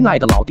把亲爱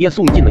的老爹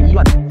送进了医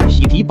院，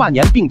喜提半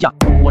年病假，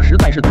我实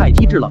在是太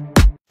机智了。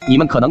你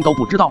们可能都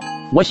不知道，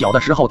我小的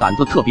时候胆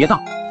子特别大，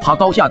爬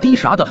高下低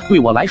啥的对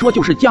我来说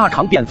就是家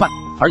常便饭，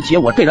而且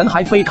我这人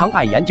还非常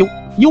爱研究，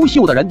优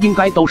秀的人应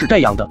该都是这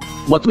样的。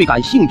我最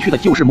感兴趣的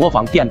就是模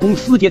仿电工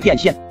撕接电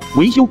线，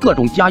维修各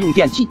种家用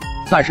电器，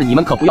但是你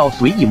们可不要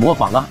随意模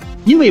仿啊，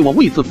因为我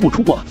为此付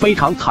出过非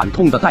常惨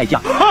痛的代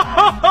价。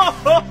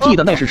记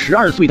得那是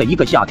12岁的一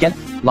个夏天，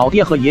老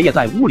爹和爷爷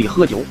在屋里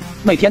喝酒，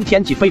那天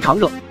天气非常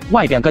热，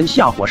外边跟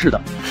下火似的，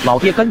老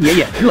爹跟爷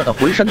爷热得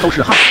浑身都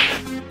是汗。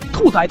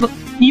兔崽子，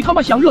你他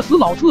妈想热死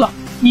老子啊！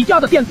你家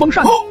的电风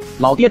扇！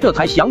老爹这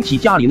才想起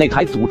家里那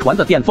台祖传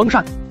的电风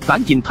扇，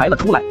赶紧抬了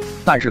出来，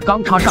但是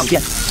刚插上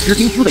电，只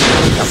听滋的一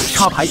声，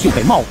插排就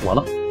给冒火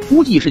了，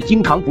估计是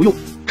经常不用，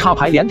插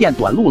排连电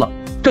短路了。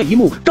这一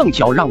幕正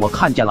巧让我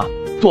看见了。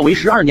作为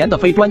12年的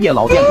非专业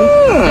老电工，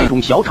这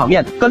种小场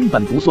面根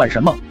本不算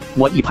什么。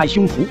我一拍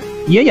胸脯，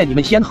爷爷你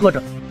们先喝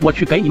着，我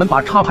去给你们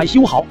把插排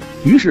修好。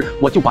于是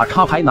我就把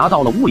插排拿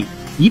到了屋里，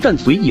一阵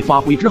随意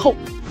发挥之后，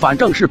反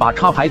正是把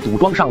插排组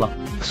装上了。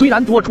虽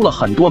然多出了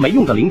很多没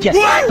用的零件，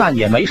但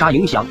也没啥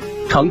影响。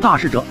成大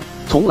事者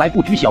从来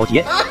不拘小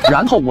节。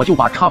然后我就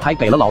把插排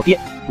给了老爹，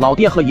老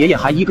爹和爷爷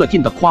还一个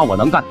劲的夸我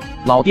能干。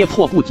老爹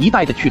迫不及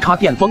待的去插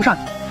电风扇，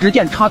只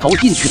见插头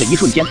进去的一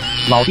瞬间，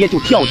老爹就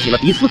跳起了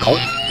迪斯口。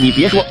你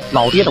别说，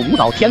老爹的舞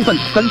蹈天分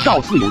跟赵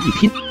四有一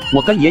拼。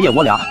我跟爷爷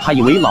我俩还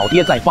以为老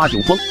爹在发酒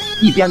疯，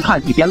一边看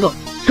一边乐。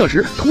这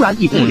时突然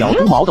一股燎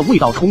猪毛的味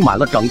道充满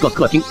了整个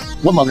客厅，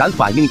我猛然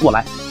反应过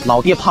来，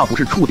老爹怕不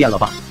是触电了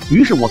吧？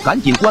于是我赶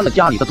紧关了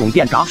家里的总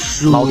电闸，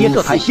老爹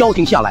这才消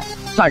停下来。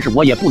但是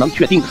我也不能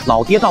确定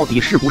老爹到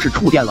底是不是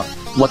触电了，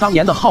我当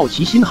年的好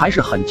奇心还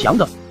是很强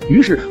的，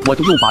于是我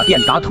就又把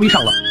电闸推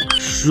上了。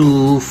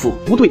舒服，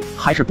不对，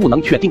还是不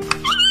能确定，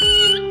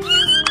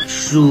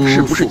舒服，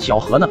是不是巧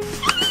合呢？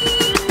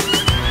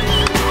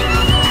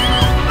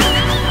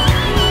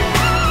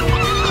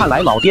看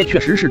来老爹确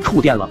实是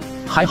触电了，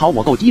还好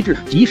我够机智，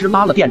及时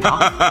拉了电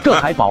闸，这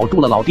才保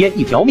住了老爹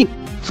一条命。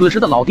此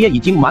时的老爹已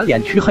经满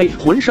脸黢黑，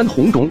浑身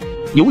红肿，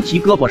尤其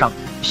胳膊上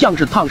像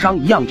是烫伤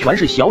一样全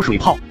是小水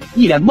泡，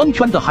一脸蒙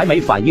圈的还没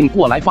反应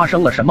过来发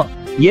生了什么。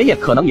爷爷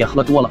可能也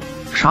喝多了，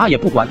啥也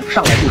不管，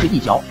上来就是一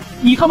脚。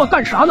你他妈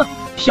干啥呢？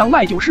想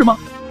赖酒是吗？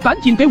赶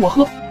紧给我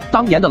喝！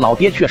当年的老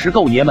爹确实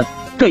够爷们，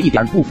这一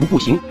点不服不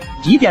行，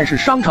即便是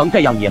伤成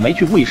这样也没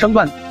去卫生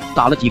院，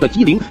打了几个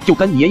机灵，就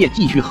跟爷爷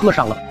继续喝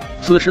上了。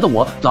此时的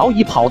我早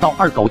已跑到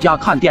二狗家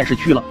看电视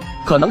去了，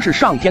可能是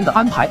上天的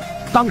安排。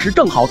当时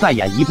正好在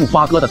演一部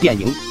发哥的电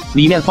影，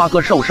里面发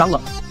哥受伤了，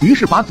于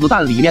是把子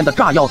弹里面的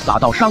炸药撒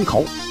到伤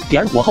口，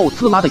点火后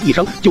呲啦的一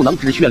声就能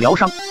止血疗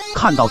伤。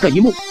看到这一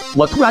幕，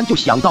我突然就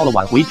想到了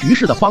挽回局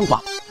势的方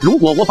法。如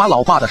果我把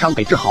老爸的伤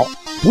给治好，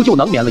不就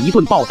能免了一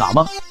顿暴打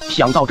吗？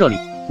想到这里，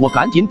我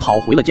赶紧跑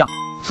回了家。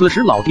此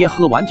时老爹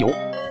喝完酒，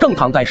正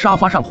躺在沙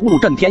发上呼噜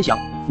震天响。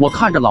我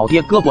看着老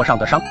爹胳膊上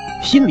的伤，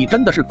心里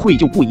真的是愧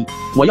疚不已。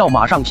我要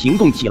马上行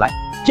动起来，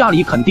家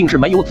里肯定是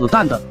没有子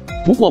弹的，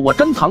不过我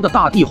珍藏的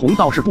大地红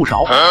倒是不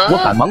少，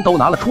我赶忙都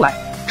拿了出来。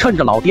趁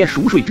着老爹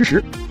熟睡之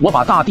时，我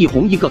把大地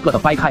红一个个的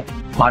掰开，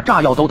把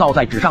炸药都倒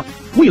在纸上。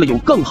为了有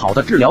更好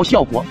的治疗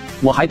效果，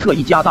我还特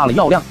意加大了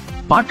药量，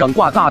把整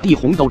挂大地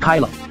红都拆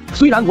了。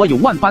虽然我有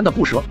万般的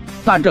不舍，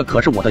但这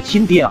可是我的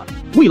亲爹啊！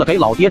为了给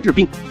老爹治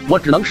病，我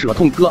只能舍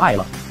痛割爱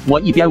了。我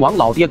一边往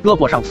老爹胳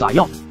膊上撒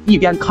药，一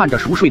边看着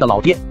熟睡的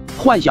老爹，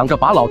幻想着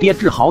把老爹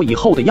治好以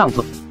后的样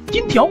子。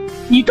金条，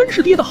你真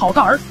是爹的好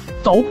大儿！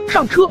走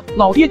上车，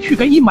老爹去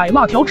给你买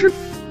辣条吃。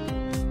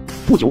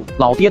不久，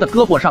老爹的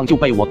胳膊上就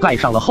被我盖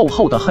上了厚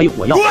厚的黑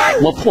火药。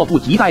我迫不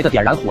及待地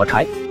点燃火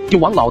柴，就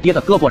往老爹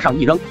的胳膊上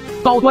一扔。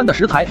高端的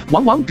食材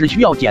往往只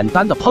需要简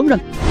单的烹饪。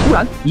突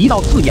然，一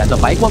道刺眼的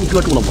白光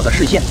遮住了我的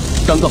视线，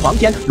整个房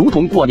间如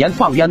同过年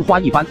放烟花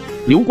一般，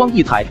流光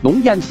溢彩，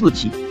浓烟四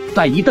起。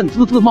在一阵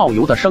滋滋冒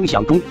油的声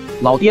响中，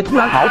老爹突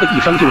然嗷的一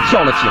声就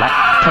跳了起来。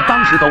他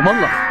当时都懵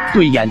了，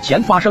对眼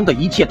前发生的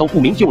一切都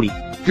不明就里，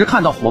只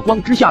看到火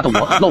光之下的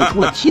我露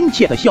出了亲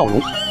切的笑容，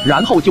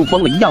然后就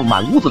疯了一样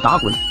满屋子打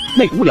滚。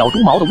那股燎猪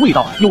毛的味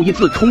道又一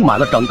次充满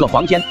了整个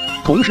房间，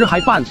同时还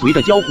伴随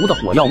着焦糊的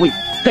火药味。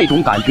这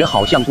种感觉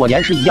好像过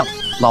年时一样。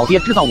老爹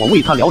知道我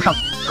为他疗伤，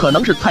可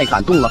能是太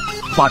感动了，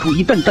发出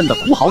一阵阵的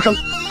哭嚎声。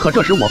可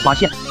这时我发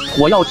现，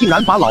火药竟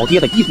然把老爹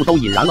的衣服都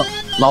引燃了。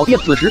老爹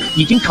此时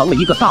已经成了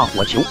一个大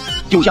火球，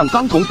就像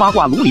刚从八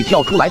卦炉里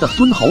跳出来的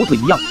孙猴子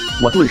一样。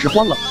我顿时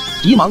慌了，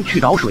急忙去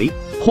找水，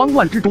慌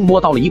乱之中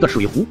摸到了一个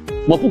水壶，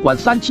我不管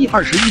3七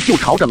21就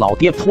朝着老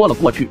爹泼了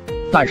过去。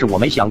但是我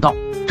没想到，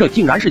这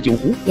竟然是酒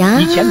壶。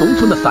以前农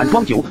村的散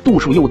装酒度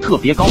数又特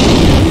别高，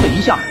呼的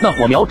一下，那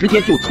火苗直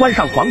接就窜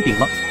上房顶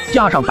了。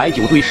加上白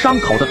酒对伤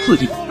口的刺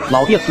激，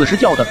老爹此时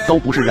叫的都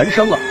不是人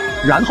声了。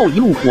然后一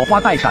路火花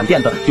带闪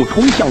电的就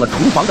冲向了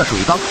厨房的水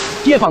缸。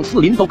街坊四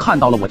邻都看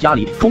到了我家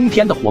里冲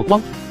天的火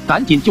光，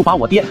赶紧就把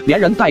我爹连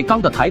人带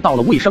缸的抬到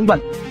了卫生院。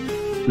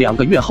2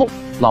个月后，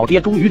老爹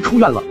终于出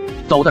院了，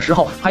走的时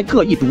候还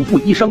特意嘱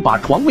咐医生把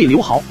床位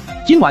留好，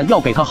今晚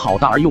要给他好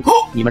大儿用。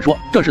你们说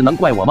这是能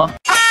怪我吗？